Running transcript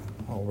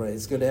All right,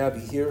 it's good to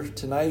have you here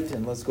tonight,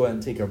 and let's go ahead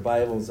and take our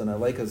Bibles, and I'd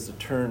like us to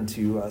turn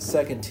to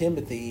 2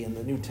 Timothy in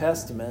the New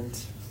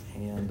Testament,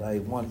 and I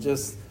want to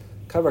just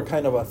cover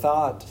kind of a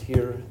thought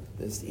here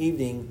this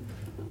evening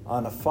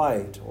on a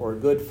fight, or a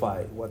good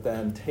fight, what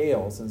that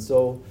entails. And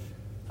so,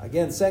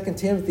 again, 2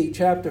 Timothy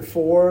chapter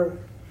 4,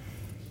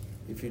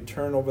 if you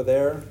turn over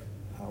there,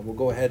 we'll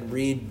go ahead and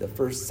read the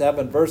first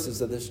 7 verses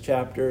of this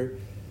chapter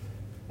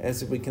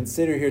as we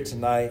consider here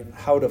tonight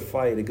how to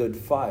fight a good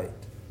fight.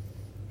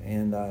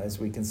 And as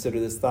we consider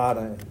this thought,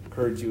 I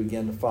encourage you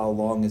again to follow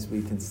along as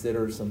we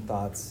consider some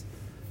thoughts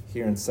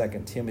here in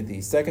 2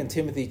 Timothy. 2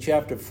 Timothy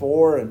chapter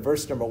 4 and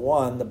verse number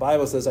 1, the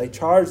Bible says, I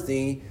charge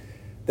thee,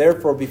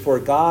 therefore, before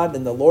God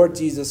and the Lord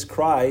Jesus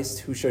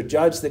Christ, who shall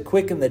judge the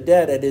quick and the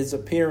dead at his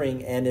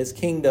appearing and his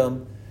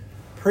kingdom,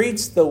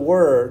 preach the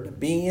word,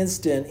 be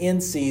instant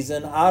in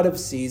season, out of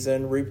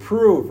season,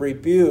 reprove,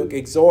 rebuke,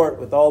 exhort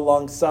with all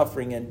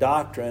longsuffering and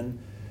doctrine.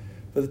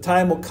 For the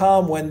time will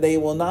come when they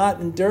will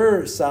not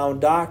endure sound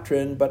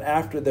doctrine, but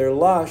after their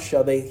lust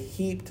shall they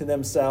heap to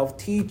themselves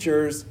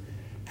teachers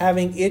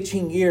having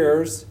itching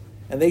ears,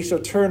 and they shall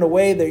turn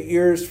away their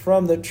ears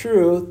from the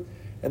truth,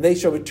 and they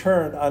shall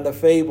return unto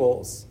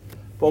fables.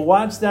 But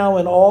watch thou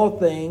in all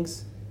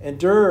things,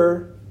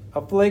 endure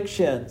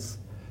afflictions,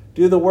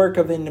 do the work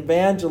of an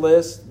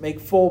evangelist,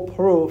 make full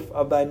proof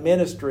of thy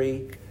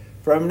ministry,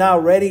 for I am now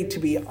ready to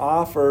be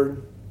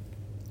offered,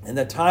 and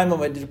the time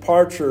of my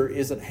departure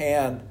is at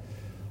hand.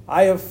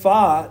 I have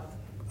fought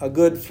a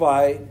good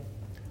fight.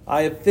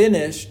 I have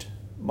finished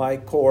my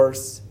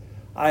course.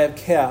 I have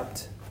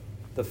kept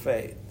the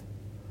faith.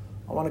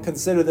 I want to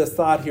consider this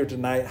thought here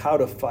tonight, how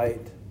to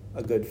fight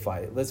a good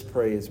fight. Let's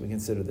pray as we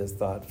consider this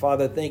thought.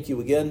 Father, thank you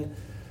again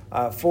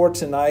for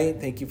tonight.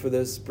 Thank you for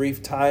this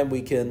brief time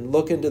we can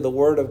look into the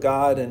Word of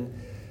God and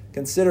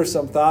consider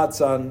some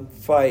thoughts on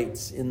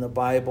fights in the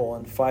Bible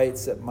and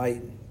fights that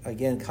might,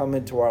 again, come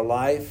into our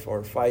life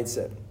or fights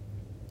that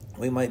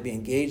we might be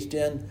engaged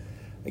in.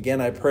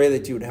 Again, I pray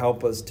that you would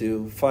help us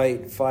to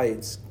fight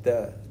fights,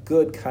 the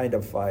good kind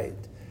of fight.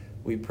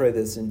 We pray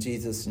this in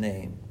Jesus'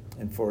 name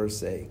and for his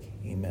sake.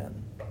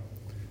 Amen.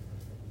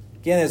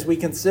 Again, as we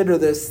consider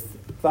this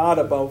thought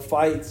about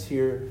fights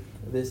here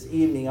this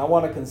evening, I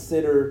want to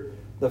consider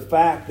the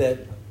fact that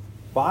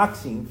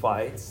boxing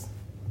fights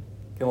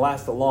can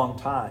last a long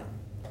time.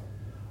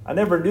 I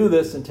never knew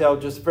this until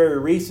just very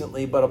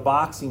recently, but a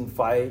boxing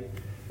fight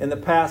in the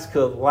past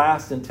could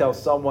last until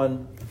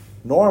someone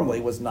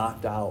normally was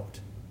knocked out.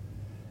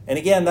 And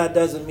again, that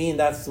doesn't mean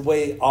that's the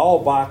way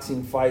all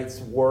boxing fights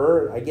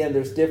were. Again,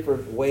 there's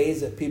different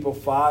ways that people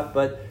fought.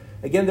 But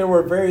again, there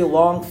were very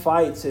long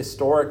fights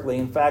historically.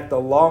 In fact, the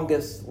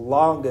longest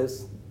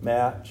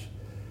match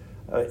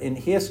in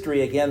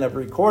history, again, of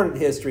recorded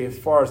history, as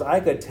far as I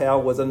could tell,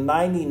 was a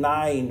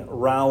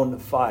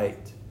 99-round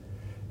fight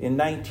in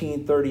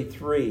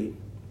 1933.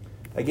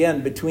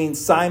 Again, between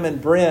Simon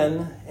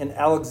Brynn and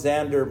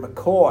Alexander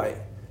McCoy.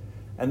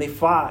 And they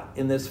fought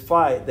in this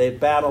fight. They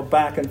battled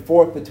back and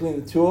forth between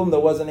the two of them. There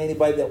wasn't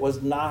anybody that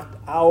was knocked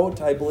out,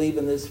 I believe,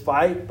 in this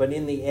fight. But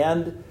in the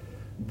end,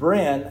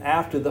 Brynn,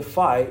 after the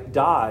fight,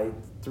 died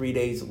 3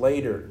 days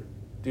later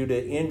due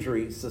to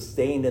injuries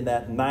sustained in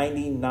that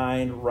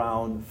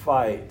 99-round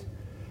fight.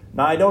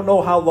 Now, I don't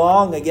know how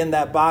long, again,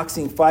 that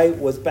boxing fight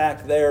was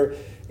back there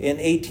in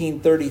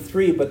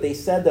 1833, but they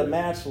said the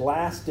match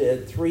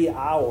lasted 3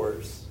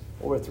 hours.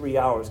 Over 3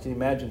 hours. Can you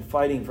imagine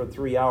fighting for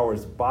 3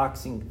 hours,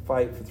 boxing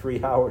fight for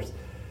 3 hours?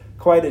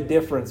 Quite a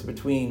difference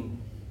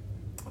between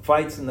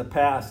fights in the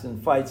past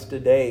and fights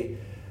today.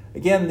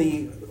 Again,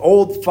 the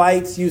old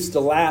fights used to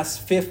last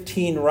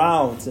 15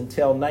 rounds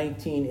until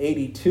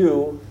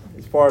 1982.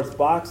 As far as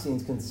boxing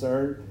is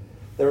concerned,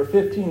 there were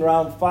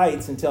 15-round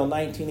fights until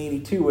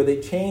 1982, where they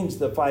changed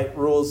the fight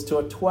rules to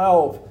a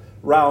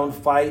 12-round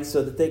fight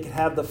so that they could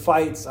have the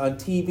fights on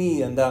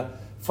TV and the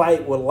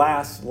fight would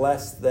last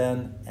less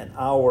than an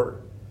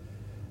hour.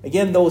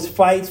 Again, those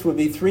fights would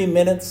be 3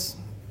 minutes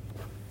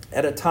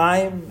at a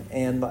time,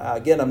 and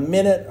again, a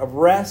minute of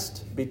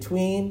rest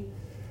between.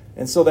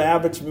 And so the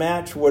average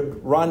match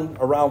would run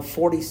around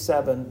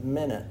 47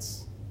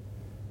 minutes.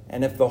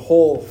 And if the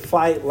whole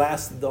fight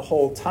lasted the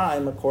whole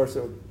time, of course,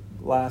 it would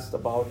last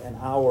about an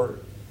hour.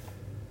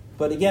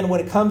 But again, when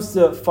it comes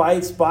to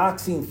fights,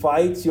 boxing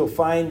fights, you'll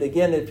find,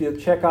 again, if you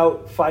check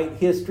out fight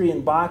history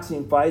and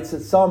boxing fights,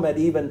 that some had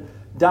even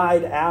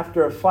died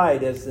after a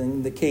fight, as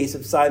in the case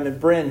of Simon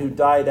Brynn, who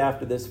died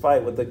after this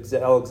fight with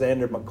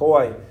Alexander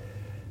McCoy.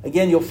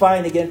 Again, you'll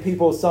find,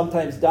 people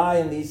sometimes die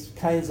in these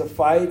kinds of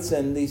fights,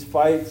 and these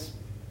fights,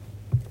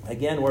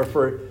 again, were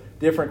for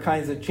different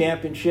kinds of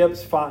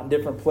championships, fought in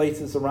different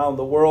places around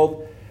the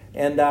world.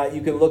 And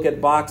you can look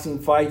at boxing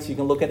fights, you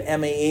can look at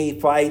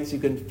MMA fights, you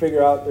can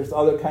figure out there's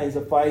other kinds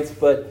of fights.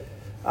 But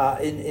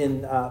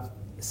in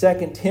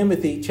 2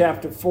 Timothy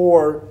chapter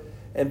 4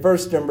 and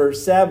verse number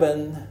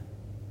 7,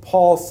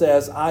 Paul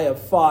says, I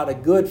have fought a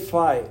good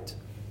fight.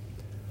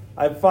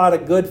 I've fought a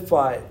good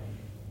fight.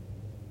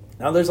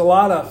 Now, there's a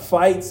lot of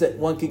fights that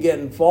one could get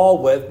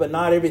involved with, but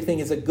not everything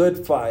is a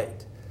good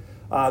fight.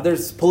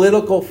 There's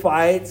political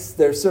fights.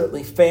 There's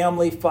certainly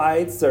family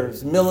fights.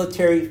 There's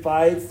military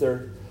fights.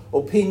 There's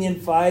opinion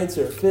fights.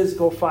 There's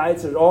physical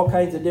fights. There's all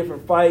kinds of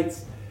different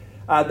fights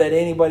that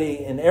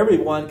anybody and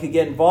everyone could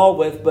get involved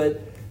with.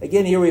 But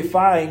again, here we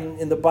find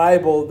in the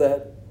Bible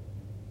that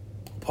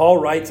Paul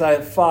writes, I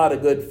have fought a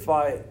good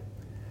fight.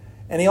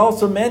 And he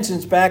also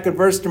mentions back in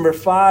verse number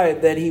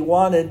 5 that he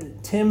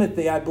wanted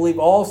Timothy, I believe,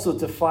 also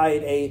to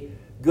fight a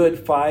good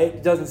fight.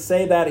 It doesn't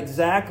say that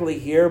exactly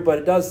here, but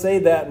it does say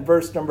that in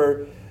verse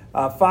number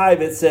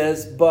 5. It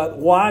says, but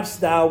watch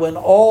thou in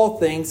all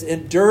things,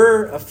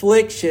 endure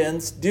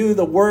afflictions, do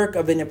the work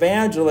of an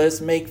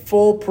evangelist, make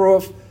full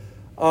proof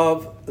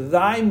of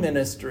thy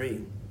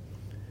ministry.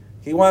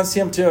 He wants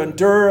him to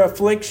endure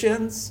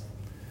afflictions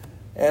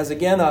as,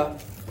 again, a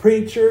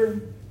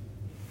preacher.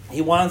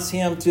 He wants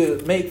him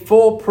to make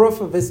full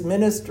proof of his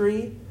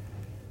ministry.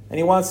 And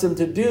he wants him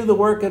to do the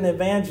work of an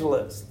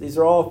evangelist. These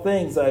are all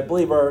things that I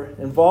believe are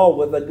involved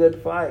with a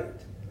good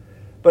fight.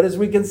 But as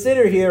we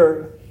consider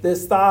here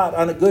this thought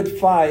on a good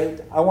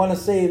fight, I want to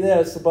say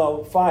this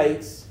about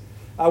fights.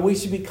 We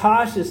should be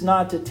cautious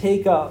not to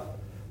take up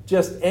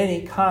just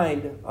any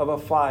kind of a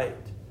fight.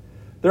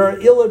 There are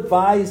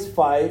ill-advised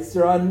fights.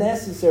 There are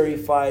unnecessary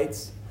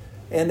fights.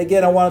 And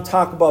again, I want to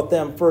talk about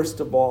them first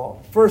of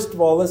all. First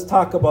of all, let's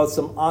talk about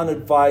some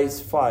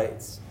unadvised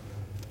fights.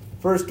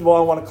 First of all,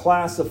 I want to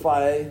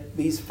classify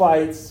these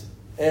fights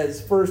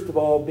as, first of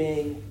all,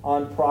 being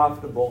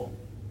unprofitable.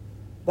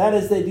 That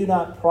is, they do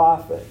not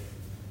profit.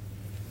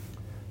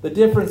 The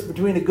difference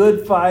between a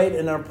good fight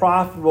and an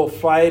unprofitable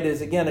fight is,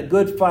 again, a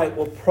good fight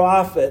will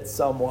profit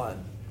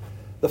someone.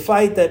 The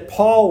fight that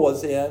Paul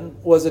was in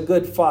was a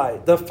good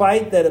fight. The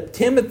fight that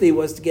Timothy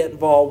was to get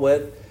involved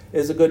with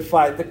is a good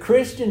fight. The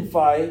Christian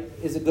fight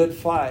is a good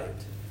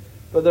fight.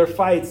 But there are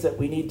fights that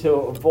we need to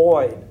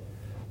avoid.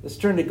 Let's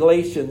turn to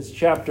Galatians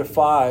chapter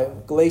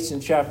 5.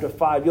 Galatians chapter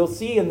 5. You'll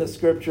see in the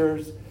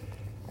scriptures,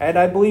 and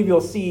I believe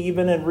you'll see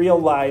even in real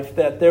life,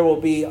 that there will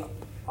be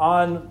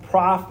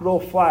unprofitable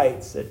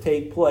fights that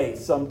take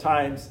place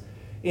sometimes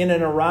in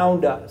and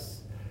around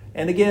us.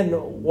 And again,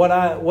 one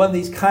of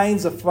these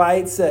kinds of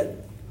fights that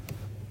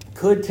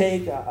could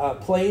take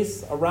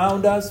place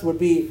around us would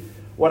be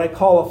what I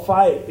call a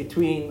fight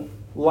between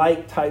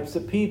like types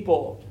of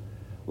people.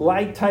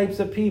 Like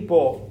types of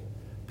people.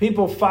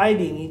 People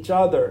fighting each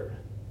other.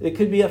 It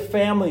could be a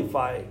family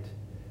fight.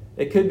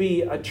 It could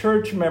be a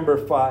church member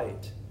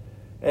fight.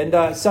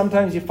 And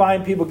sometimes you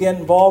find people get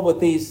involved with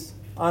these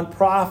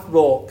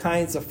unprofitable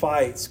kinds of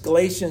fights.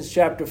 Galatians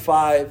chapter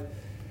 5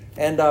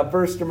 and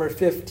verse number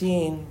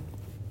 15,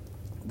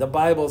 the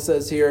Bible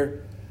says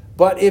here,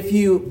 but if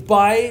you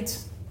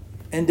bite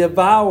and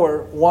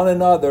devour one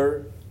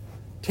another,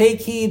 take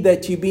heed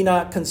that you be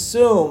not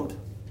consumed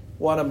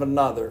one of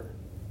another.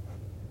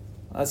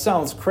 That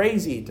sounds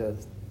crazy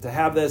to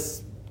have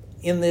this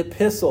in the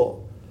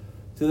epistle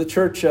to the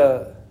church,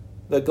 the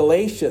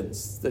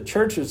Galatians, the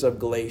churches of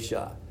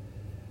Galatia.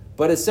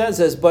 But it says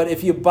this, but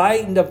if you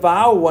bite and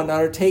devour one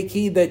another, take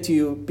heed that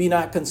you be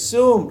not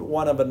consumed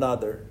one of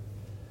another.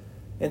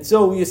 And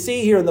so you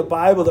see here in the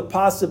Bible the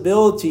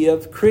possibility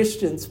of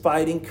Christians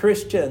fighting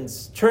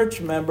Christians, church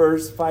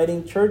members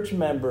fighting church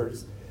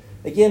members.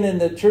 Again, in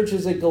the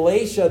churches of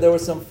Galatia, there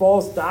was some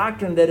false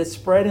doctrine that had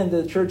spread into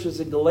the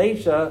churches of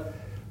Galatia,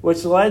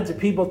 which led to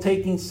people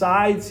taking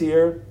sides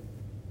here.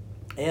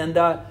 And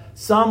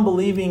some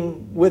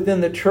believing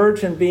within the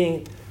church and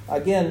being,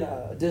 again,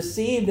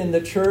 deceived in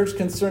the church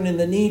concerning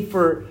the need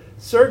for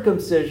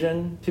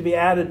circumcision to be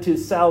added to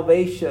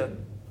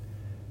salvation.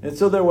 And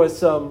so there was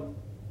some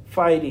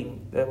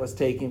fighting that was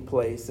taking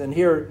place. And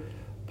here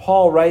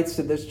Paul writes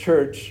to this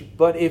church,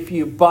 but if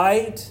you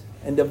bite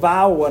and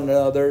devour one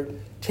another,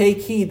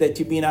 take heed that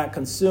you be not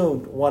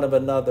consumed one of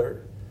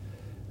another.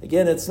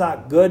 Again, it's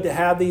not good to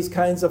have these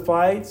kinds of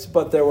fights,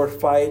 but there were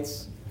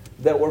fights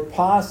that were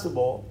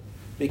possible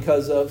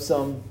because of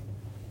some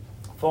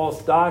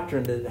false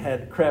doctrine that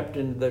had crept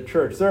into the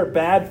church. There are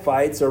bad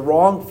fights or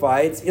wrong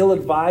fights,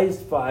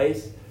 ill-advised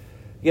fights.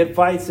 You get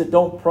fights that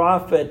don't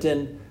profit,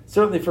 and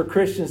certainly for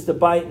Christians to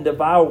bite and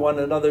devour one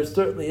another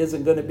certainly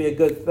isn't going to be a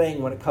good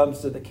thing when it comes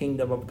to the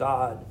kingdom of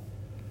God.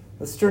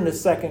 Let's turn to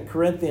 2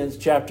 Corinthians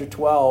chapter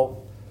 12.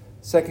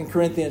 2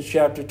 Corinthians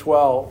chapter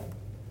 12.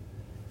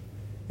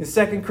 In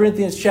 2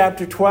 Corinthians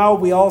chapter 12,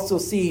 we also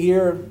see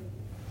here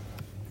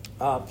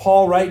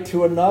Paul write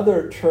to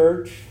another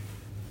church.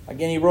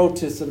 Again, he wrote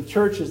to some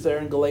churches there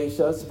in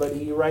Galatia, but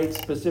he writes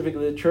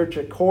specifically to the church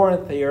at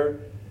Corinth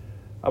here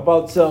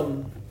about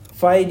some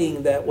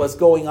fighting that was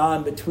going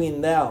on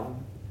between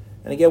them.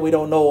 And again, we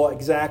don't know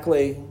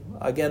exactly,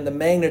 again, the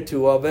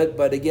magnitude of it,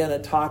 but again,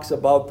 it talks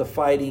about the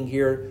fighting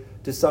here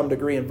to some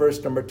degree in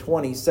verse number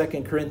 20.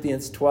 2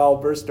 Corinthians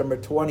 12, verse number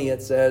 20,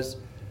 it says,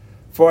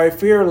 for I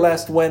fear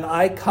lest when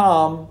I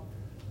come,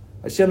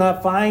 I shall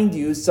not find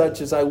you such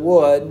as I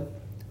would,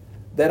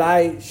 that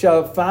I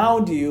shall have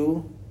found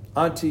you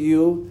unto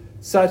you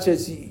such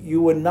as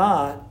you would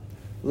not,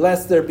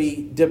 lest there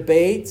be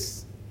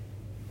debates,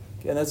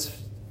 and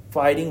that's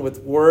fighting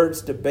with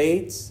words,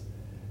 debates,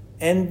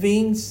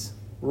 envyings,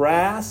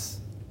 wraths,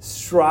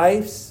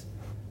 strifes,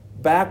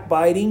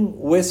 backbiting,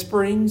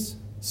 whisperings,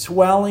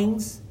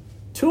 swellings,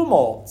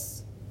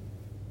 tumults.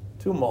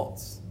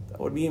 Tumults. That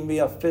would even be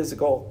a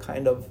physical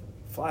kind of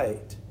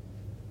fight.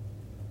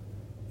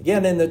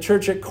 Again, in the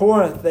church at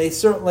Corinth, they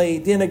certainly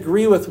didn't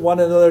agree with one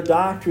another's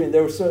doctrine.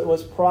 There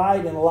was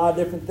pride in a lot of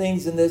different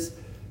things in this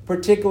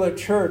particular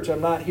church.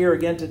 I'm not here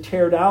again to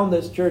tear down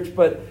this church,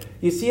 but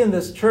you see in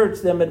this church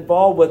them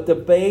involved with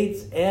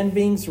debates,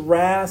 envyings,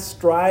 wrath,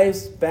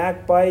 strifes,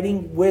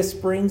 backbiting,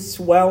 whisperings,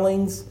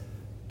 swellings,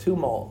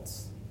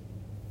 tumults.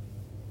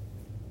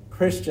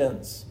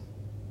 Christians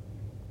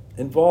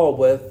involved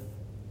with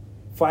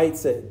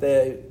fights that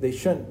they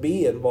shouldn't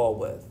be involved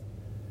with.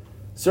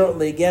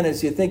 Certainly, again,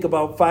 as you think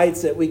about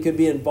fights that we could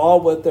be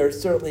involved with, there are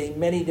certainly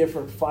many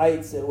different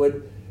fights that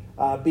would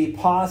be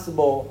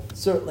possible,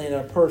 certainly in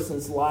a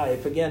person's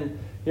life. Again,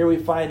 here we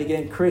find,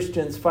 again,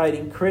 Christians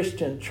fighting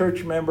Christian,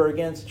 church member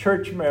against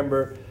church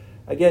member.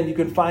 Again, you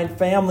can find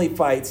family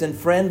fights and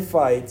friend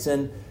fights,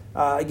 and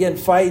again,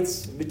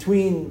 fights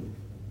between,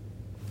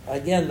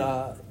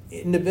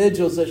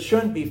 individuals that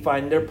shouldn't be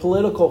fighting. They're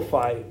political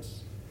fights.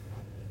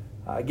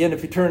 Again,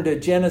 if you turn to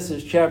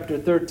Genesis chapter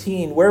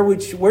 13, where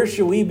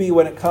should we be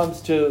when it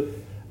comes to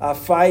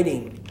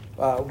fighting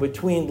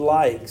between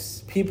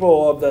likes,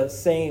 people of the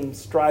same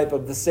stripe,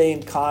 of the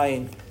same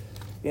kind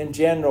in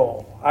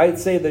general? I'd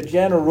say the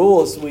general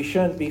rule is we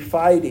shouldn't be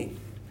fighting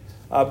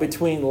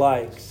between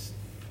likes.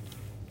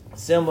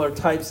 Similar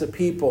types of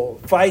people.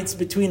 Fights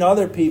between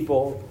other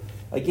people,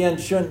 again,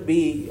 shouldn't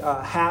be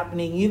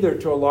happening either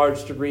to a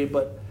large degree.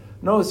 But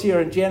notice here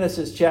in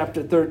Genesis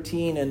chapter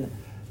 13 and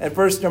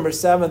verse number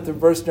 7 through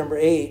verse number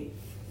 8,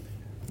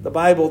 the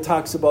Bible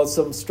talks about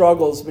some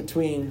struggles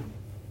between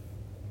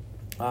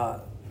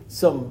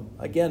some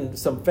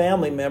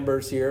family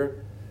members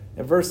here.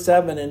 In verse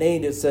 7 and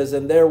 8 it says,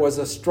 "And there was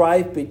a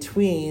strife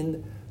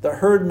between the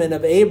herdmen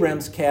of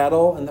Abraham's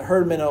cattle and the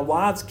herdmen of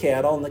Lot's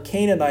cattle, and the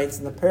Canaanites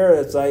and the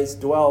Perizzites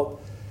dwelt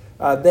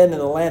then in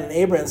the land. And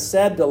Abraham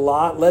said to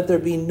Lot, Let there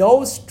be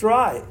no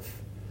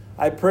strife,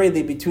 I pray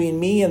thee, between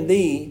me and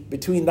thee,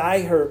 between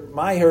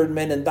my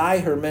herdmen and thy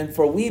herdmen,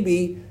 for we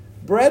be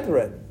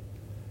brethren."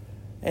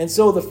 And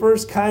so the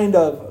first kind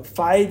of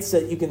fights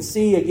that you can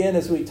see, again,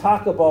 as we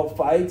talk about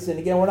fights, and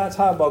again, we're not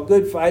talking about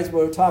good fights, but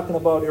we're talking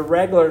about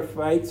irregular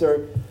fights,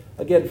 or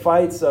again,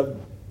 fights of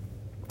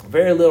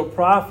very little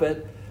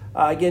profit.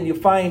 Again, you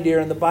find here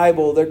in the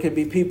Bible there could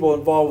be people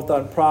involved with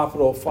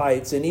unprofitable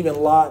fights, and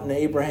even Lot and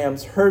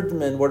Abraham's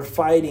herdsmen were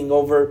fighting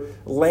over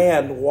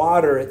land,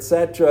 water,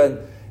 etc.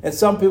 And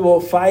some people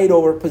fight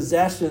over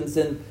possessions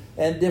and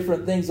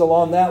different things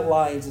along that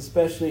lines,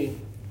 especially,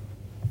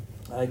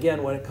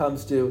 again, when it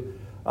comes to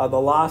the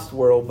lost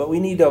world. But we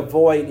need to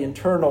avoid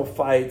internal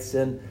fights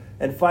and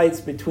fights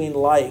between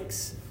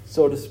likes,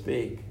 so to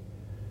speak.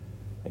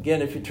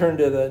 Again, if you turn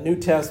to the New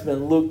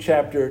Testament, Luke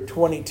chapter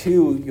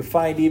 22, you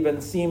find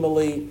even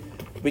seemingly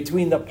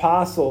between the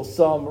apostles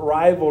some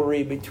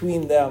rivalry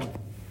between them.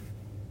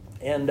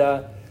 And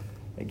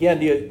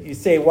again, you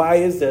say, why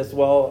is this?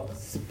 Well,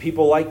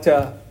 people like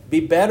to be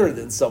better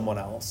than someone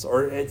else,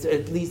 or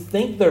at least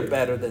think they're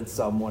better than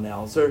someone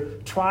else, or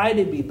try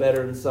to be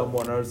better than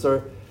someone else,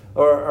 or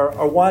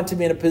want to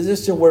be in a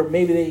position where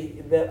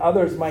maybe that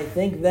others might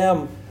think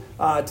them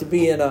to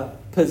be in a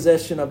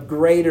position of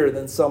greater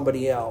than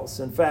somebody else.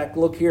 In fact,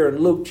 look here in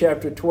Luke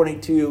chapter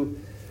 22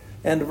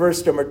 and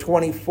verse number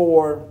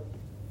 24.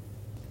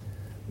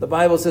 The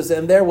Bible says,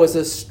 "And there was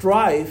a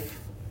strife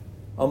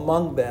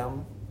among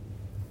them,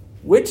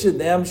 which of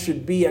them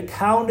should be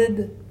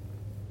accounted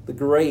the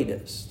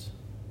greatest."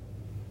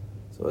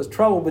 So there's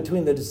trouble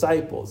between the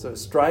disciples.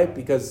 There's strife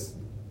because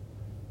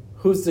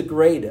who's the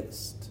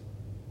greatest?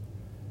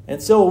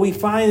 And so we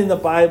find in the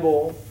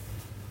Bible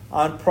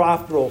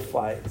unprofitable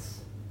fights.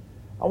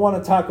 I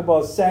want to talk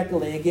about,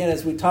 secondly, again,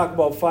 as we talk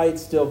about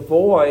fights to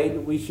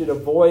avoid, we should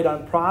avoid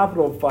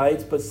unprofitable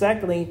fights. But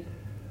secondly,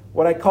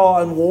 what I call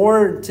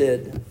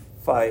unwarranted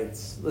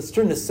fights. Let's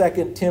turn to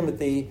 2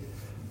 Timothy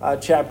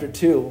chapter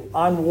 2.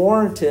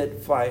 Unwarranted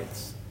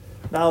fights.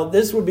 Now,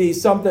 this would be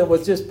something that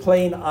was just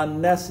plain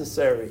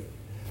unnecessary.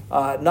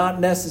 Not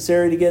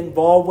necessary to get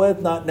involved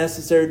with, not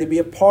necessary to be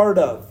a part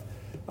of.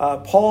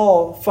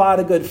 Paul fought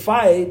a good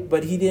fight,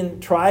 but he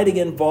didn't try to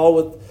get involved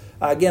with,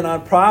 again,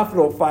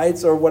 unprofitable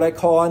fights, or what I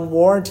call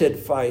unwarranted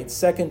fights.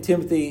 2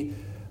 Timothy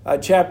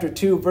chapter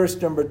 2, verse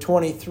number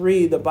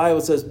 23, the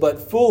Bible says, "But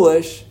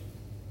foolish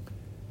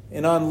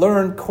and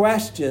unlearned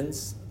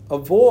questions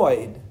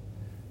avoid,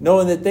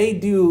 knowing that they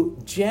do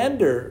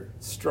gender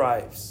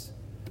strifes."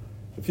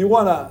 If you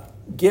want to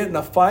get in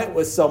a fight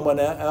with someone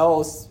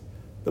else,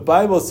 the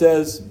Bible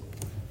says,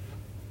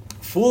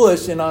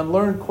 foolish and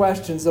unlearned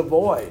questions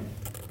avoid.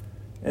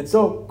 And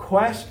so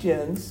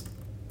questions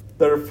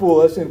that are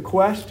foolish and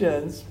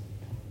questions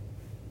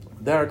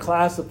that are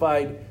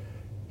classified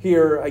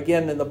here,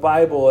 again, in the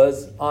Bible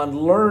as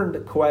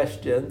unlearned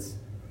questions,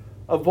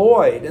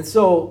 avoid. And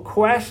so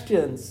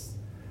questions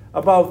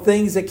about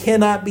things that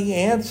cannot be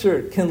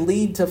answered can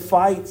lead to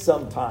fights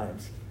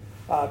sometimes.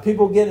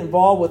 People get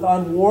involved with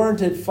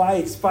unwarranted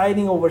fights,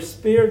 fighting over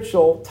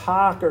spiritual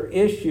talk or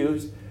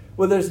issues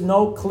where there's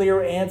no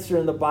clear answer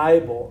in the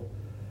Bible.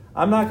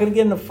 I'm not going to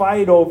get in a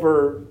fight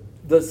over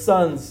the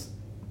sons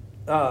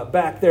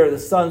back there, the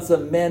sons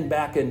of men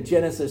back in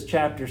Genesis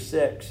chapter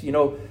 6.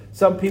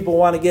 Some people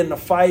want to get in a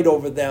fight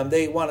over them.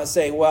 They want to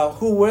say, well,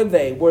 who were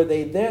they? Were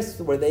they this?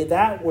 Were they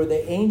that? Were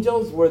they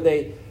angels? Were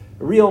they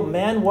real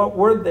men? What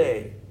were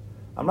they?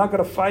 I'm not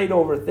going to fight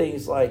over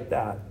things like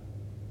that.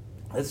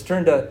 Let's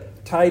turn to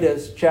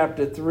Titus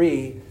chapter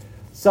 3.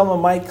 Someone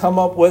might come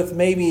up with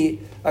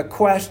maybe a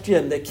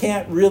question that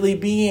can't really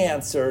be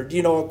answered.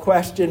 A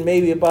question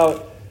maybe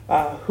about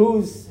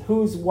whose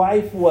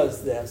wife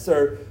was this?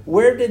 Or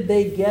where did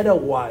they get a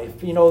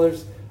wife?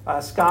 There's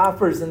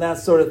scoffers and that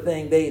sort of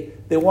thing.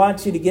 They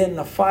want you to get in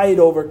a fight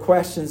over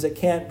questions that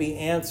can't be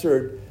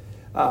answered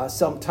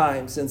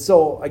sometimes. And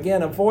so,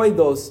 again, avoid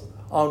those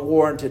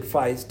unwarranted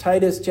fights.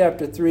 Titus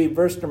chapter 3,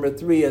 verse number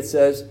 3, it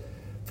says,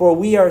 "For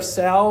we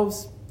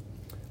ourselves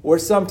were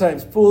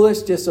sometimes foolish,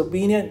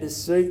 disobedient,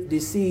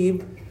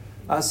 deceived,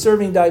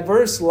 serving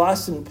diverse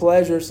lusts and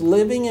pleasures,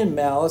 living in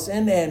malice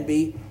and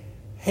envy,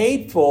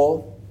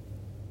 hateful,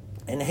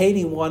 and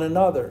hating one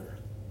another."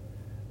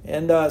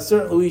 And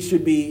certainly we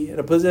should be in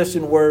a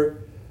position where,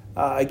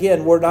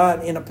 again, we're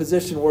not in a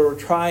position where we're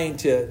trying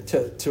to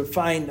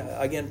find,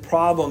 again,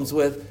 problems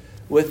with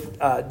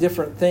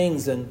different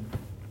things and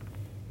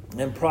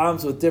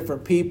problems with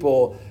different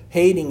people,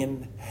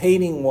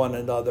 hating one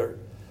another.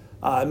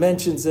 It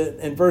mentions it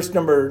in verse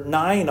number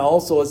 9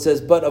 also. It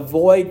says, "But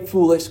avoid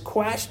foolish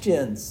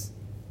questions,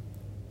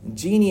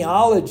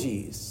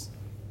 genealogies,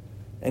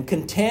 and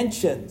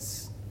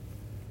contentions,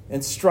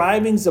 and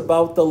strivings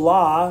about the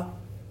law,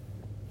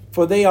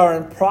 for they are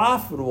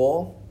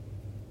unprofitable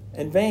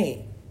and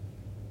vain."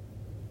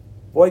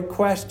 Avoid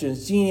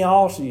questions,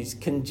 genealogies,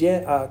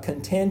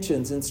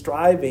 contentions, and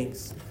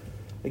strivings.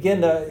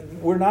 Again,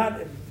 we're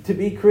not to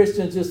be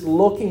Christians just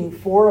looking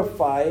for a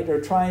fight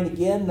or trying to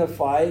get in a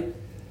fight.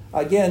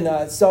 Again,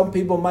 some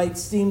people might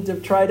seem to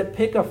try to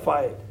pick a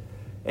fight,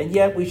 and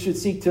yet we should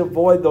seek to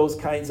avoid those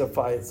kinds of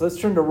fights. Let's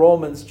turn to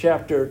Romans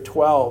chapter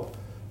 12.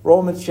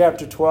 Romans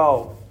chapter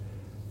 12.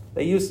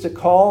 They used to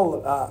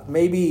call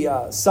maybe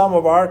some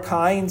of our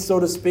kind, so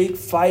to speak,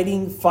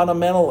 fighting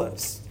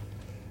fundamentalists.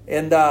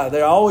 And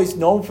they're always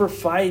known for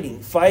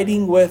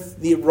fighting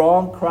with the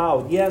wrong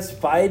crowd. Yes,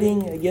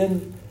 fighting,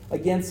 again,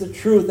 against the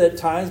truth at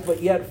times,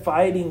 but yet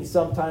fighting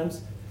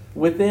sometimes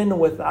within and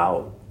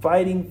without.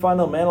 Fighting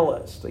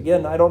fundamentalists.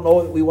 Again, I don't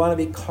know that we want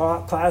to be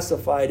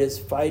classified as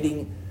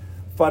fighting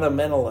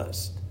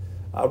fundamentalists.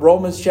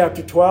 Romans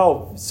chapter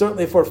 12,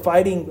 certainly if we're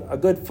fighting a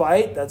good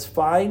fight, that's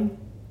fine.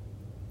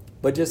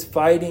 But just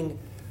fighting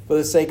for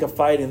the sake of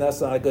fighting,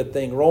 that's not a good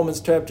thing. Romans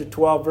chapter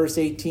 12, verse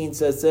 18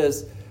 says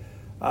this.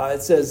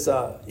 It says,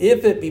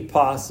 "If it be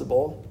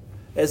possible,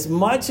 as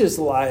much as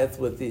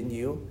lieth within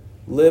you,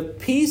 live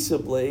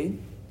peaceably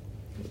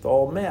with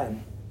all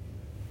men."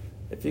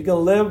 If you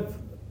can live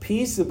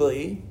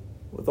peaceably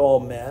with all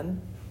men,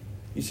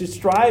 you should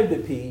strive to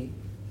be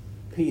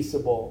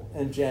peaceable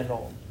in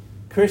general.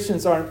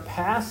 Christians aren't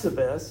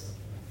pacifists,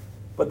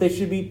 but they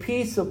should be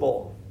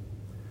peaceable.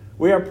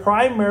 We are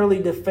primarily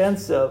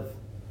defensive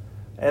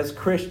as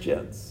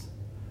Christians.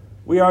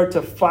 We are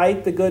to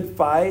fight the good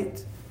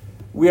fight.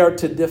 We are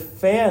to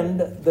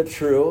defend the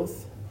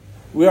truth.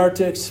 We are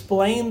to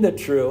explain the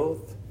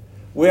truth.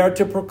 We are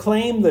to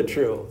proclaim the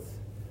truth.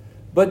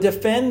 But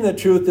defend the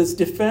truth is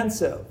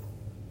defensive.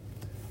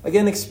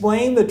 Again,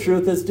 explain the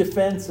truth is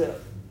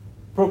defensive.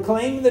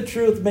 Proclaim the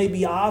truth may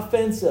be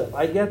offensive.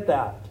 I get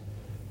that.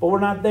 But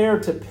we're not there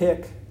to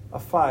pick a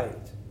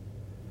fight.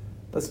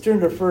 Let's turn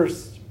to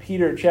 1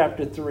 Peter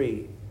chapter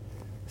 3.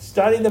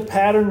 Study the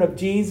pattern of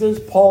Jesus,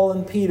 Paul,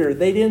 and Peter.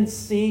 They didn't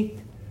seek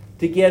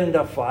to get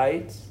into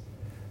fights.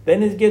 They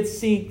didn't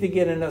seek to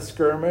get in a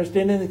skirmish.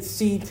 They didn't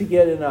seek to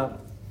get in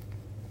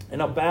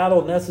a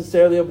battle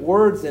necessarily of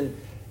words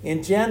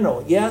in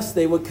general. Yes,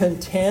 they would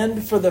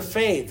contend for the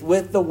faith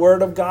with the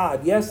Word of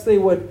God. Yes, they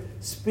would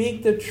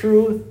speak the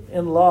truth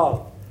in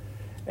love.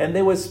 And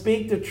they would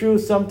speak the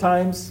truth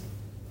sometimes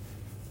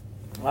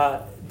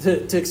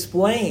to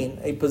explain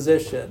a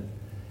position.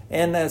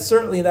 And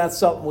certainly that's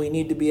something we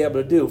need to be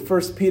able to do.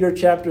 1 Peter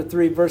chapter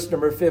 3, verse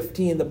number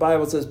 15, the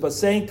Bible says, "But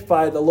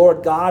sanctify the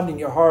Lord God in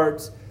your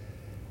hearts,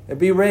 and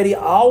be ready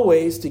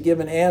always to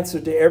give an answer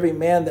to every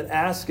man that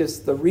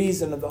asketh the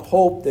reason of the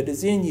hope that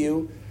is in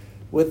you,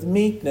 with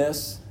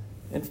meekness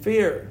and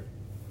fear."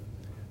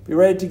 Be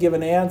ready to give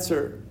an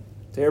answer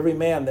to every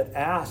man that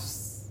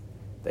asks,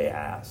 they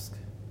ask.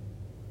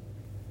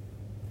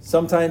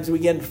 Sometimes we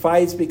get in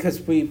fights because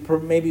we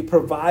maybe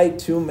provide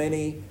too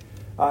many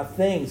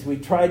things. We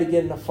try to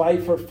get in a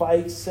fight for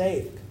fight's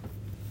sake.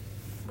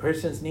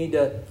 Christians need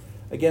to,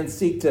 again,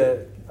 seek to,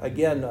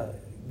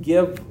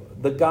 give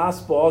the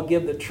gospel,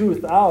 give the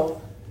truth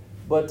out.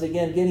 But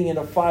again, getting in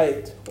a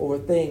fight over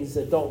things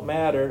that don't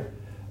matter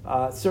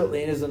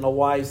certainly isn't a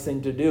wise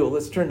thing to do.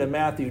 Let's turn to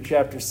Matthew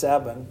chapter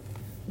 7.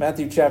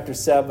 Matthew chapter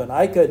 7.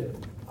 I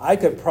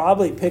could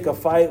probably pick a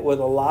fight with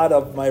a lot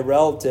of my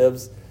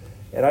relatives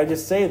And I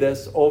just say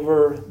this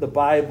over the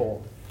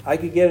Bible. I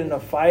could get in a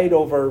fight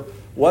over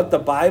what the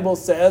Bible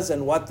says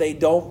and what they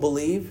don't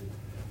believe.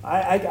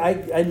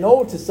 I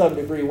know to some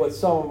degree what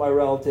some of my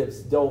relatives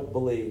don't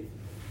believe.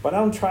 But I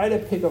don't try to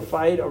pick a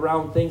fight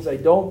around things I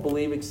don't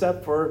believe,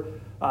 except for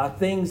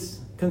things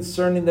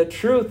concerning the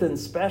truth, and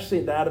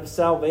especially that of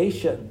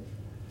salvation.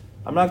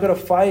 I'm not going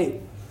to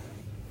fight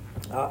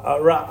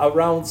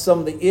around some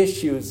of the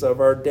issues of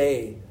our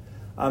day.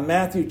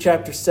 Matthew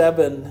chapter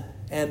 7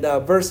 and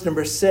verse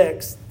number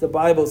 6, the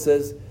Bible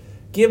says,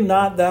 "Give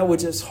not that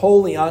which is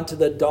holy unto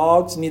the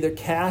dogs, neither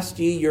cast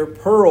ye your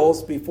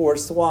pearls before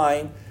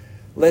swine,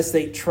 lest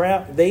they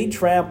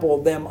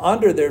trample them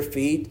under their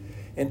feet,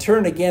 and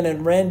turn again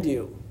and rend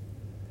you."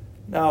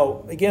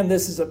 Now, again,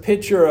 this is a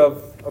picture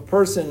of a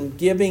person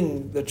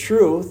giving the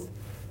truth,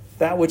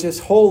 that which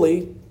is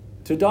holy,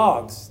 to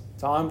dogs,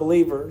 to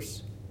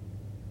unbelievers,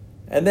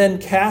 and then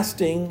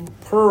casting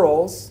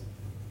pearls,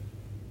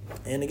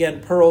 and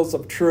again, pearls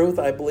of truth,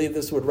 I believe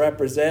this would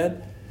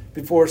represent,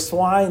 before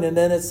swine. And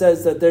then it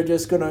says that they're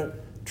just going to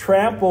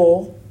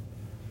trample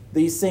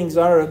these things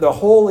under the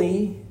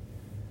holy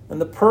and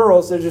the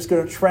pearls. They're just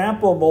going to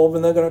trample them over,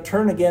 and they're going to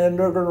turn again, and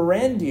they're going to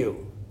rend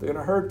you. They're going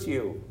to hurt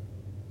you.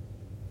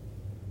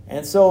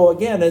 And so,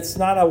 again, it's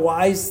not a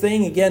wise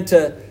thing, again,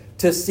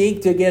 to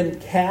seek to, again,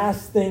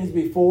 cast things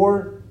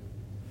before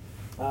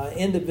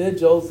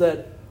individuals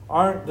that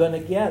aren't going to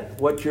get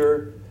what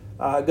you're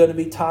going to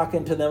be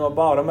talking to them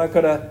about. I'm not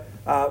going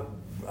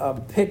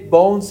to pick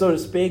bones, so to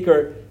speak,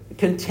 or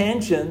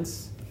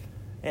contentions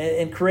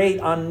and create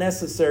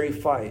unnecessary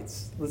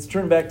fights. Let's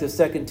turn back to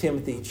 2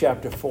 Timothy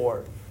chapter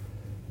 4.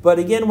 But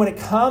again, when it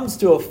comes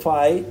to a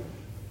fight,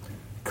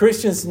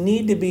 Christians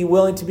need to be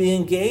willing to be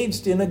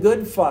engaged in a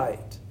good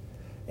fight.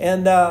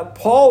 And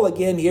Paul,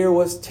 again, here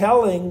was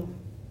telling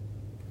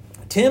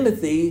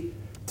Timothy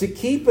to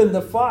keep in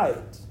the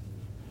fight.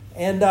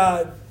 And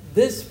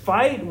this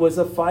fight was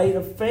a fight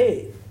of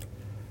faith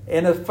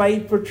and a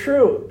fight for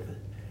truth.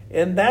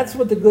 And that's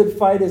what the good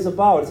fight is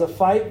about. It's a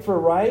fight for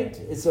right.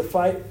 It's a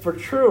fight for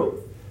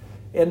truth.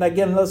 And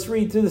again, let's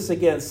read through this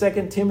again.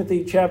 2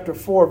 Timothy chapter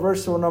 4,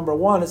 verse number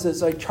 1. It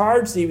says, "I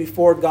charge thee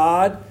before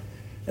God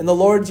and the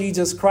Lord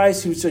Jesus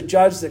Christ, who shall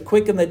judge the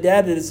quick and the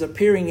dead, and is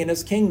appearing in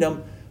his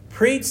kingdom.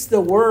 Preach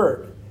the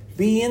word.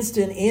 Be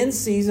instant in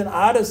season,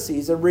 out of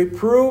season.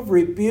 Reprove,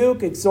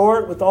 rebuke,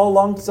 exhort with all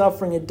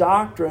longsuffering and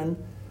doctrine.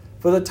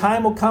 For the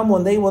time will come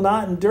when they will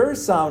not endure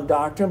sound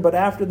doctrine, but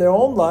after their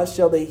own lust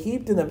shall they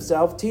heap to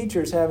themselves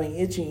teachers having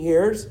itching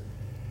ears.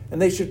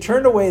 And they shall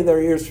turn away their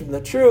ears from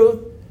the truth,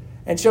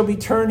 and shall be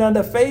turned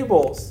unto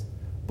fables.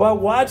 But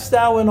watch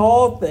thou in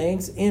all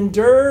things,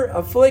 endure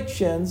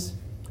afflictions,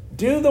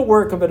 do the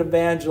work of an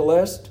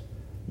evangelist,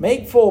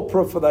 make full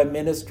proof of thy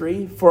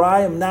ministry. For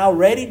I am now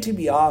ready to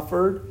be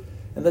offered,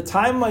 and the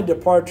time of my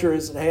departure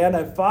is at hand.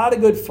 I have fought a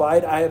good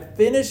fight, I have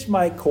finished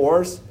my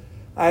course,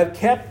 I have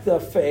kept the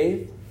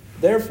faith.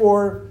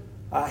 Therefore,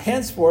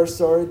 henceforth,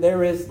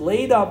 there is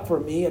laid up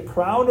for me a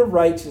crown of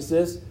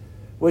righteousness,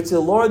 which the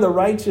Lord the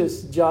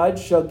righteous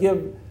judge shall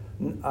give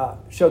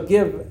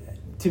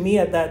to me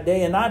at that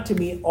day, and not to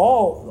me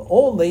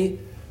only,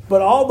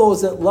 but all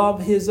those that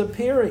love his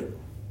appearing."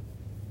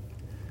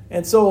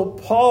 And so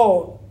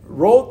Paul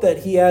wrote that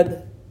he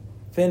had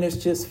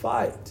finished his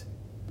fight.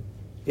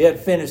 He had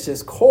finished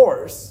his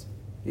course.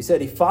 He said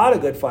he fought a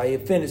good fight. He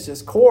had finished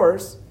his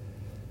course.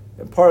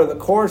 And part of the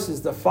course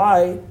is the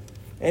fight.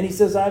 And he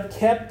says, I've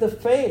kept the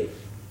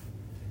faith.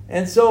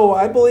 And so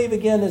I believe,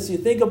 again, as you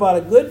think about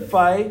a good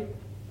fight,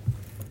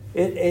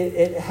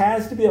 it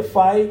has to be a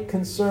fight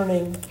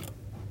concerning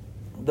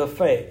the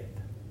faith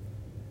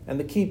and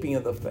the keeping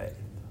of the faith.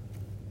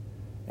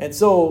 And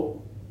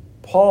so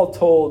Paul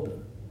told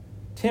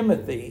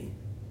Timothy,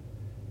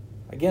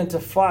 again, to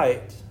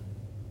fight.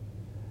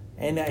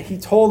 And he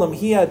told him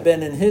he had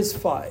been in his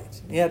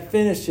fight. He had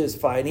finished his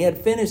fight. He had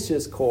finished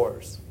his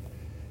course.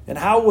 And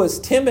how was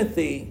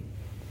Timothy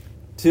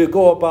to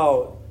go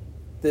about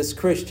this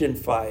Christian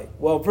fight?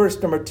 Well,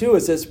 verse number 2,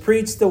 it says,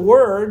 "Preach the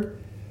word,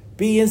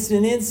 be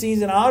instant in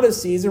season, out of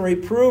season,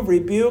 reprove,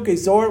 rebuke,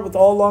 exhort with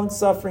all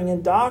longsuffering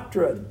and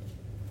doctrine."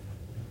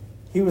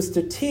 He was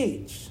to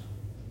teach.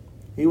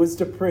 He was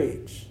to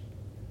preach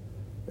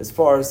as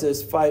far as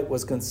this fight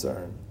was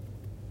concerned.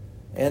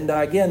 And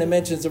again, it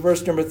mentions in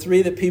verse number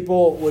 3 that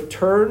people would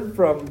turn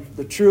from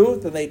the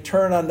truth and they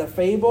turn on the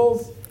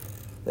fables.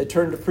 They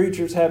turn to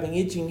preachers having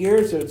itching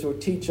ears, so to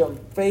teach them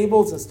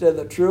fables instead of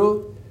the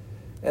truth.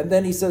 And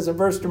then he says in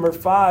verse number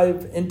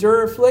 5,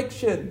 endure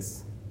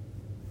afflictions.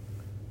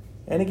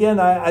 And again,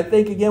 I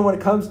think, again, when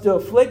it comes to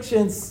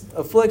afflictions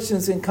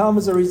can come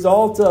as a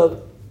result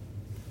of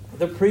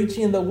the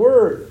preaching of the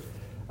word.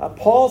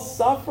 Paul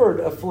suffered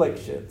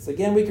afflictions.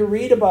 Again, we can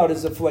read about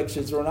his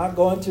afflictions. We're not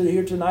going to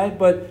here tonight,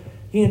 but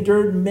he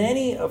endured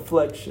many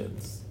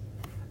afflictions.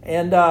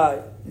 And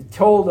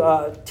told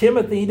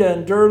Timothy to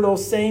endure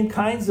those same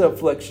kinds of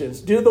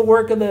afflictions. Do the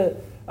work of an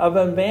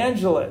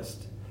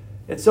evangelist.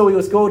 And so he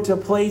was going to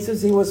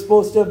places he was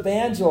supposed to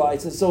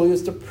evangelize. And so he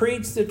was to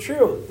preach the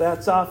truth.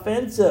 That's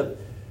offensive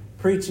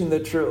preaching the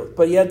truth.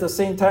 But yet at the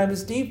same time,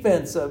 it's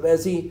defensive,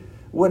 as he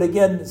would,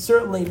 again,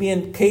 certainly be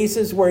in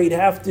cases where he'd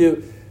have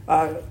to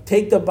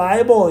take the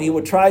Bible and he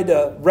would try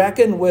to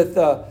reckon with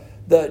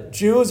the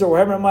Jews or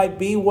wherever it might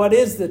be, what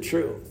is the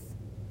truth?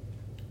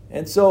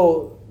 And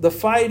so the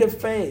fight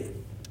of faith.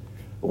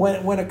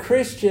 When a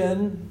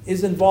Christian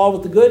is involved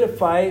with the good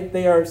fight,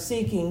 they are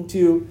seeking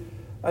to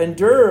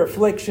endure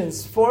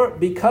afflictions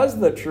because of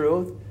the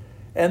truth,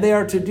 and they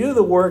are to do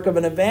the work of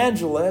an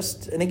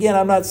evangelist. And again,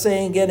 I'm not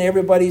saying, again,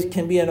 everybody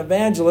can be an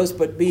evangelist,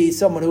 but be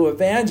someone who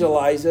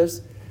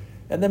evangelizes,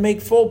 and then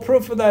make full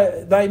proof of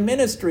thy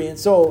ministry. And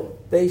so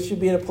they should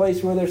be in a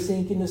place where they're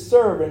seeking to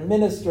serve and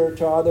minister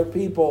to other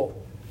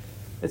people.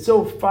 And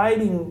so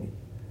fighting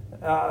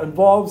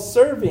involves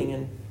serving,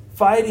 and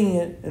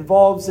fighting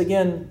involves,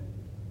 again,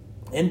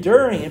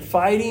 enduring, and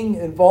fighting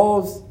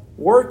involves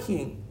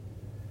working.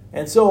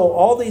 And so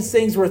all these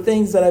things were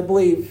things that I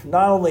believe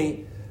not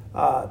only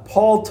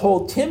Paul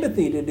told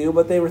Timothy to do,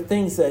 but they were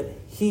things that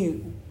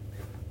he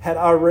had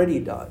already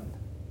done.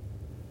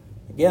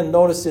 Again,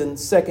 notice in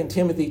 2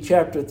 Timothy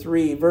chapter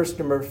 3, verse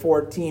number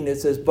 14,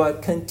 it says,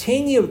 "But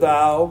continue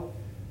thou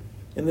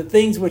in the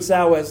things which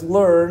thou hast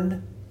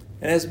learned,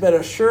 and hast been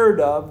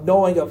assured of,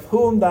 knowing of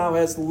whom thou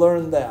hast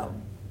learned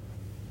them."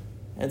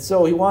 And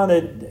so he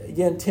wanted,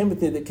 again,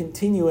 Timothy to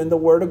continue in the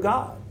Word of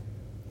God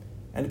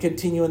and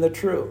continue in the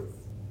truth.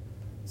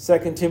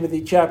 2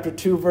 Timothy chapter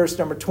 2, verse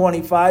number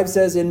 25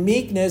 says, "In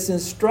meekness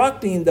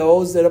instructing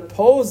those that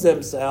oppose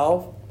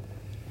themselves,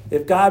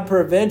 if God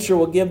peradventure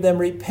will give them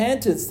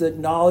repentance that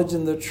acknowledge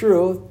in the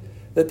truth,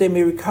 that they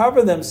may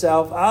recover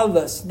themselves out of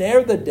the snare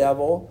of the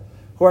devil,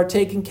 who are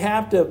taken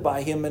captive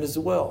by him in his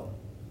will."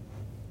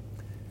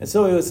 And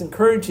so he was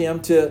encouraging him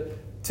to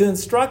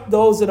instruct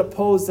those that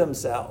oppose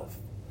themselves.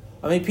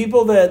 I mean,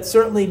 people that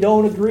certainly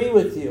don't agree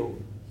with you.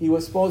 He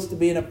was supposed to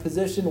be in a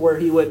position where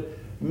he would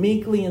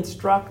meekly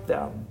instruct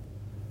them.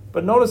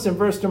 But notice in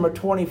verse number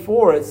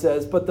 24 it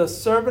says, "But the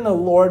servant of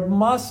the Lord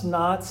must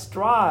not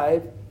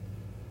strive,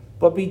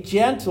 but be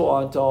gentle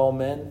unto all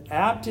men,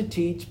 apt to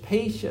teach,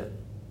 patient."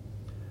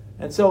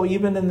 And so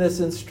even in this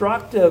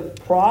instructive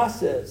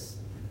process,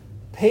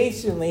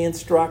 patiently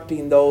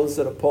instructing those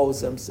that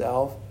oppose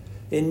themselves,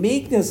 in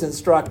meekness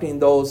instructing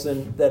those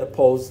that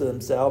oppose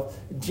themselves,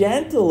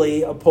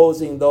 gently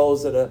opposing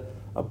those that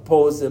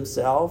oppose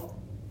themselves.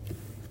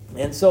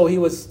 And so he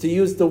was to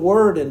use the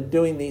word in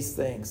doing these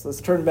things.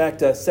 Let's turn back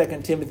to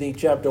 2 Timothy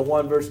chapter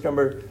 1, verse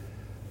number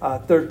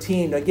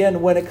 13.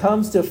 Again, when it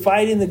comes to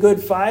fighting the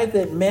good fight,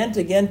 it meant,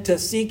 again, to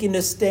seeking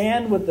to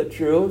stand with the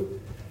truth,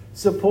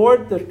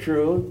 support the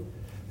truth,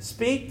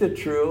 speak the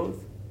truth,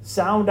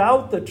 sound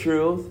out the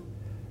truth,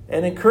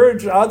 and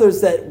encourage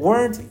others that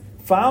weren't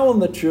following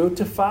the truth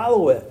to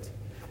follow it.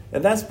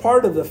 And that's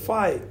part of the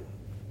fight,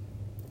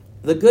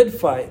 the good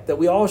fight that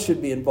we all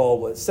should be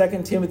involved with.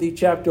 2 Timothy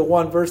chapter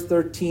 1, verse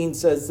 13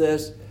 says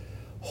this,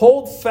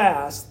 "Hold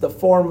fast the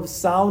form of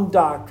sound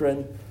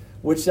doctrine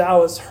which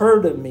thou hast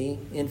heard of me,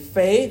 in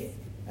faith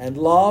and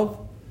love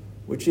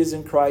which is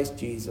in Christ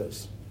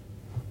Jesus."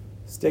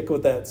 Stick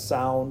with that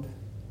sound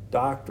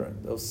doctrine,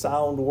 those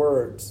sound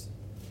words.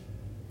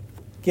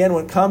 Again,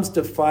 when it comes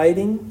to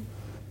fighting,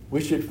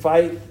 we should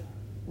fight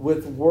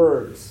with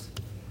words.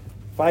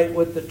 Fight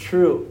with the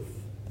truth.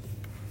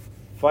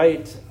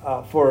 Fight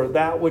for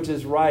that which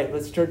is right.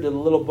 Let's turn to the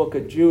little book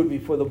of Jude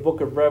before the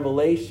book of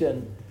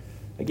Revelation.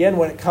 Again,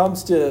 when it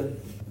comes to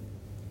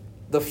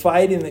the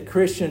fighting that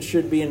Christians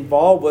should be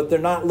involved with, they're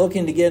not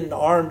looking to get into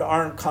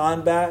armed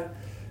combat,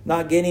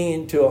 not getting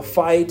into a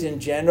fight in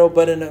general,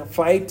 but in a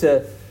fight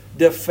to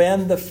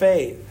defend the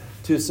faith,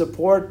 to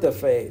support the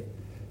faith,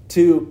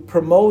 to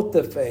promote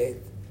the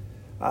faith.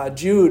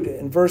 Jude,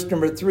 in verse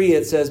number 3,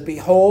 it says,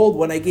 "Behold,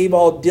 when I gave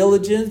all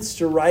diligence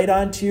to write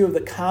unto you of the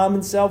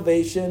common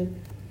salvation,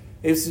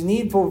 it was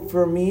needful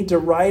for me to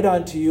write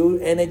unto you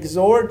and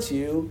exhort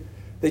you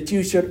that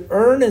you should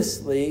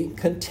earnestly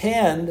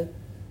contend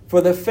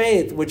for the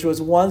faith which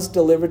was once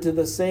delivered to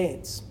the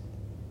saints."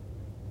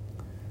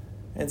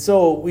 And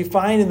so we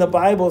find in the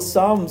Bible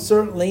some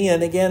certainly,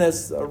 and again,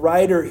 as a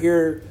writer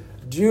here,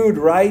 Jude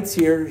writes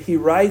here, he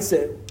writes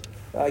it,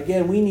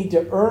 again, we need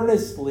to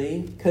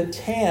earnestly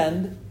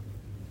contend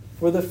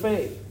for the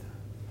faith.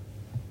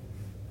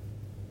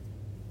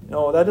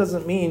 No, that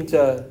doesn't mean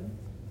to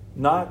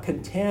not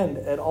contend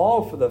at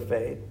all for the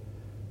faith.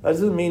 That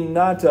doesn't mean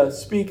not to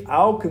speak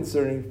out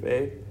concerning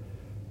faith,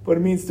 but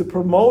it means to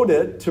promote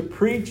it, to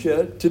preach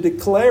it, to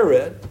declare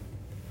it,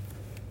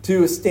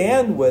 to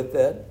stand with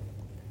it.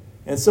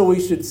 And so we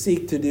should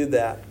seek to do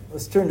that.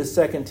 Let's turn to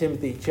 2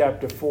 Timothy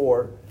chapter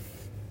 4.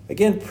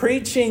 Again,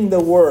 preaching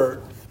the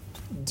word,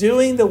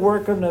 doing the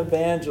work of an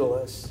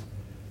evangelist,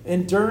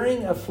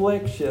 enduring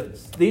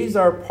afflictions. These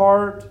are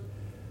part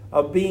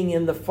of being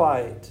in the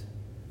fight.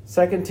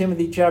 2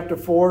 Timothy chapter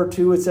 4,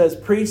 2, it says,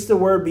 "Preach the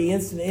word, be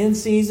instant in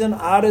season,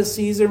 out of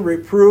season,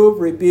 reprove,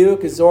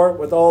 rebuke, exhort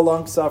with all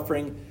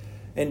longsuffering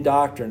and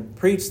doctrine."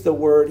 Preach the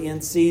word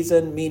in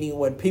season, meaning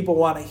when people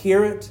want to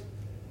hear it.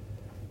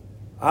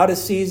 Out of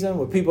season,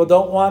 when people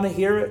don't want to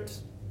hear it.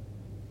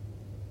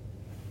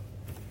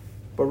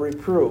 but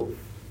reprove,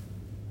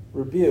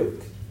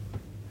 rebuke,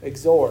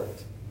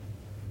 exhort,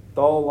 with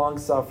all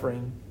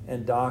longsuffering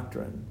and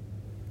doctrine.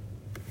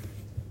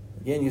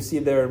 Again, you see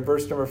there in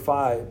verse number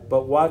 5,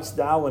 but watch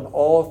thou in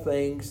all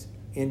things,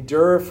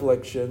 endure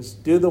afflictions,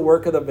 do the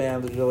work of the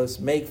evangelist,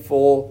 make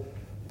full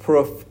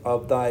proof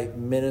of thy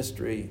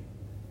ministry.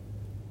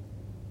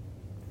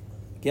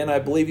 Again, I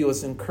believe he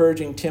was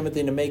encouraging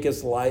Timothy to make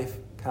his life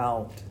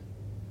count,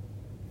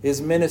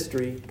 his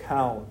ministry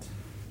count,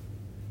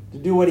 to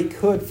do what he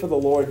could for the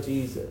Lord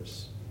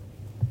Jesus.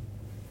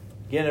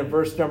 Again, in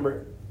verse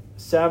number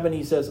 7,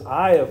 he says,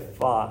 I have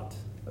fought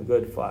a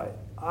good fight.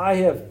 I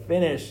have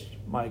finished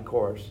my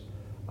course.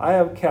 I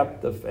have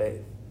kept the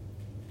faith.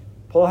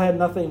 Paul had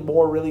nothing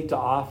more really to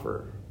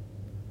offer.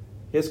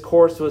 His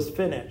course was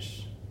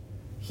finished.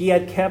 He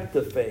had kept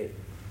the faith.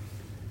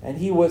 And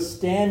he was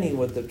standing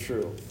with the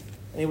truth.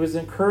 And he was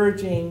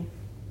encouraging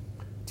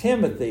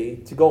Timothy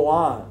to go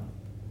on.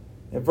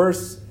 In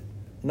verse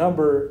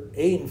number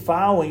 8 and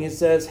following, it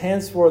says,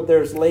 henceforth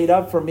there is laid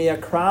up for me a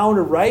crown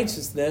of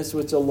righteousness,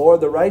 which the Lord,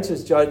 the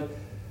righteous judge,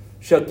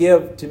 shall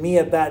give to me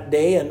at that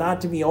day, and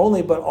not to me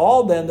only, but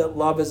all them that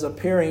love his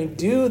appearing.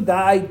 Do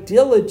thy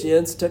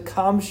diligence to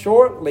come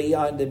shortly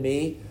unto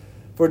me.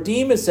 For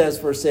Demas has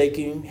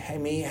forsaken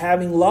me,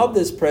 having loved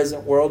this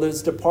present world, and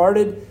is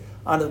departed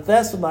unto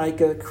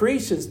Thessalonica,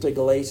 Crescens to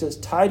Galatia,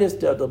 Titus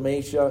to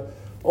Dalmatia,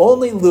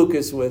 only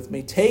Lucas with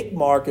me. Take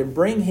Mark and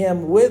bring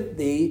him with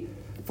thee,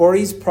 for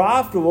he's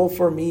profitable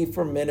for me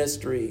for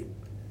ministry.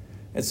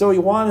 And so he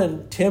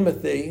wanted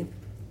Timothy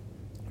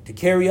to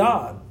carry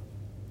on,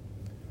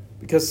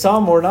 because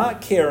some were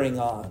not carrying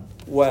on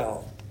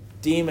well.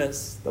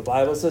 Demas, the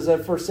Bible says,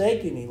 had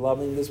forsaken me,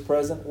 loving this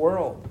present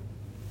world.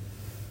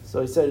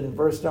 So he said in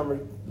verse number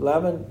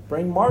 11,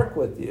 bring Mark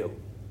with you,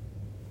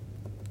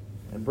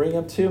 and bring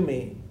him to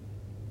me,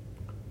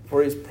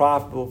 for he's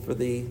profitable for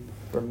thee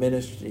for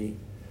ministry.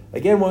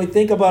 Again, when we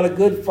think about a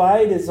good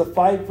fight, it's a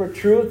fight for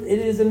truth. It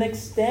is an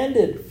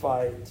extended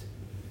fight.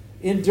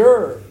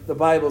 Endure, the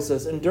Bible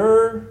says,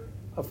 endure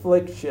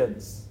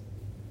afflictions.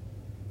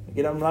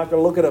 Again, I'm not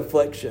going to look at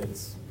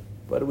afflictions,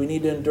 but we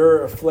need to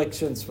endure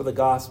afflictions for the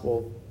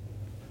gospel's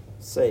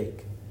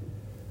sake.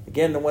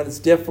 Again, when it's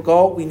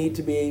difficult, we need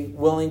to be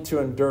willing to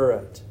endure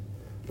it.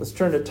 Let's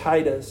turn to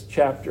Titus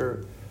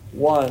chapter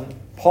 1.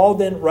 Paul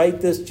didn't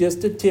write this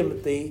just to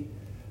Timothy,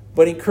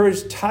 but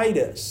encouraged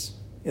Titus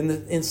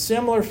in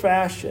similar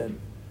fashion,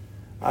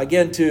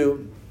 again,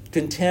 to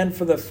contend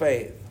for the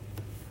faith,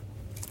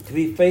 to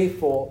be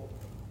faithful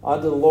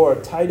unto the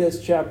Lord.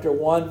 Titus chapter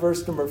 1,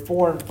 verse number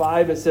 4 and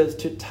 5, it says,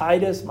 to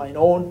Titus, mine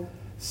own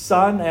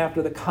son,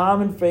 after the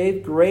common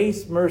faith,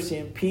 grace, mercy,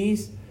 and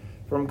peace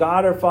from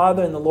God our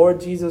Father and the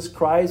Lord Jesus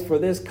Christ. For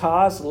this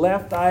cause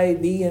left I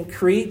thee in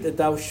Crete, that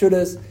thou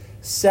shouldest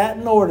set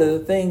in order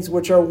the things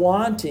which are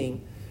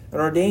wanting, and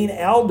ordain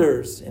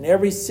elders in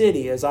every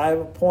city as I have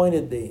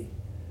appointed thee.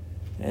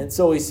 And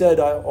so he said,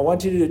 I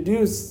want you to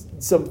do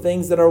some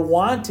things that are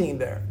wanting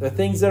there, the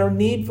things that are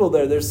needful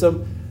there. There's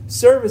some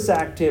service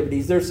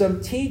activities. There's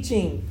some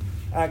teaching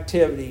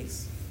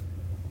activities.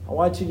 I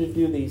want you to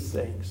do these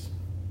things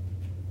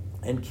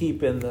and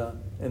keep in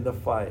the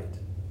fight.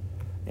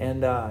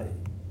 And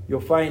you'll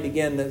find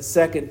again that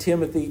 2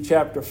 Timothy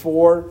chapter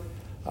 4.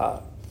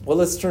 Well,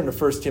 let's turn to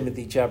 1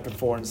 Timothy chapter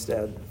 4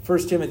 instead.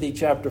 1 Timothy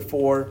chapter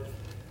 4.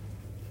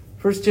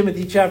 1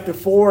 Timothy chapter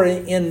 4,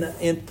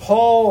 in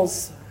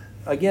Paul's,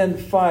 again,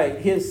 fight.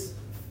 His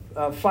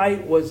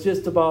fight was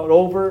just about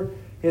over.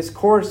 His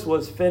course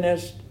was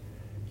finished.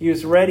 He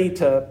was ready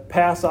to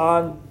pass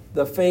on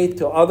the faith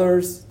to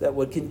others that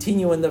would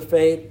continue in the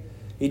faith.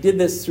 He did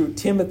this through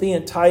Timothy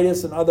and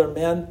Titus and other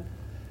men.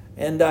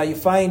 And you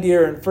find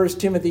here in 1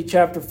 Timothy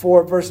chapter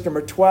 4, verse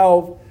number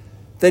 12,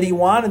 that he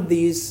wanted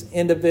these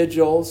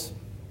individuals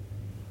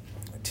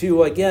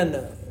to,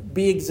 again,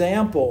 be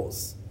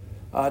examples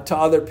to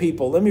other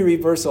people. Let me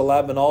read verse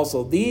 11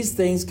 also. These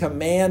things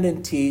command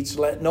and teach.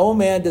 Let no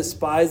man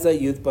despise thy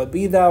youth, but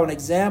be thou an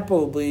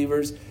example of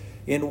believers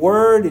in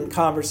word, in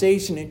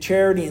conversation, in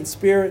charity, in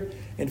spirit,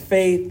 in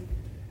faith,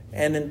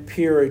 and in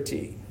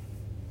purity.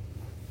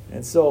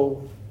 And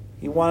so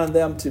he wanted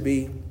them to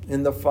be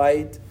in the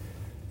fight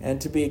and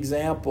to be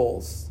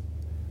examples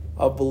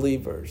of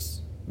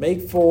believers.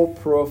 Make full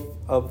proof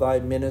of thy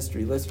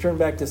ministry. Let's turn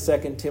back to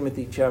 2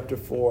 Timothy chapter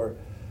 4.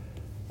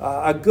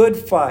 A good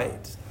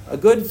fight. A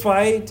good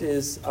fight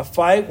is a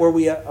fight where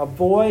we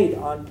avoid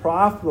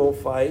unprofitable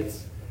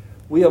fights.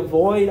 We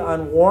avoid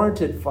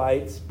unwarranted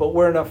fights, but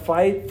we're in a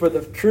fight for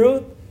the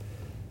truth,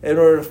 and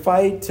we're in a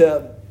fight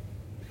to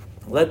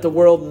let the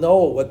world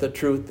know what the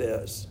truth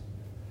is.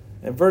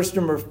 In verse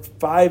number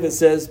 5 it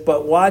says,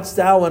 but watch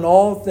thou in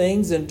all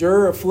things,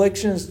 endure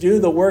afflictions, do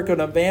the work of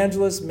an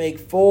evangelist, make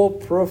full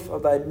proof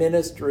of thy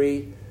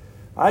ministry.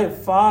 I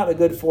have fought a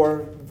good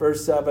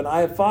verse 7,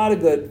 I have fought a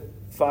good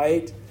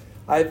fight.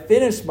 I have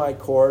finished my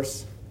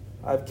course.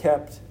 I've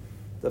kept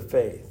the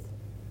faith.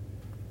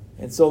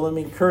 And so let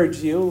me encourage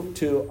you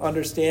to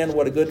understand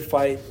what a good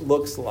fight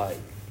looks like.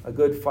 A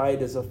good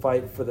fight is a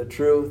fight for the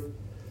truth.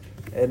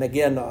 And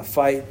again, a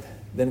fight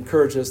then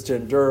encourage us to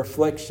endure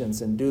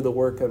afflictions and do the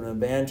work of an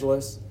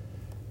evangelist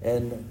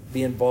and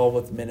be involved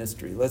with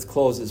ministry. Let's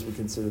close as we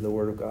consider the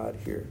Word of God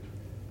here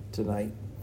tonight.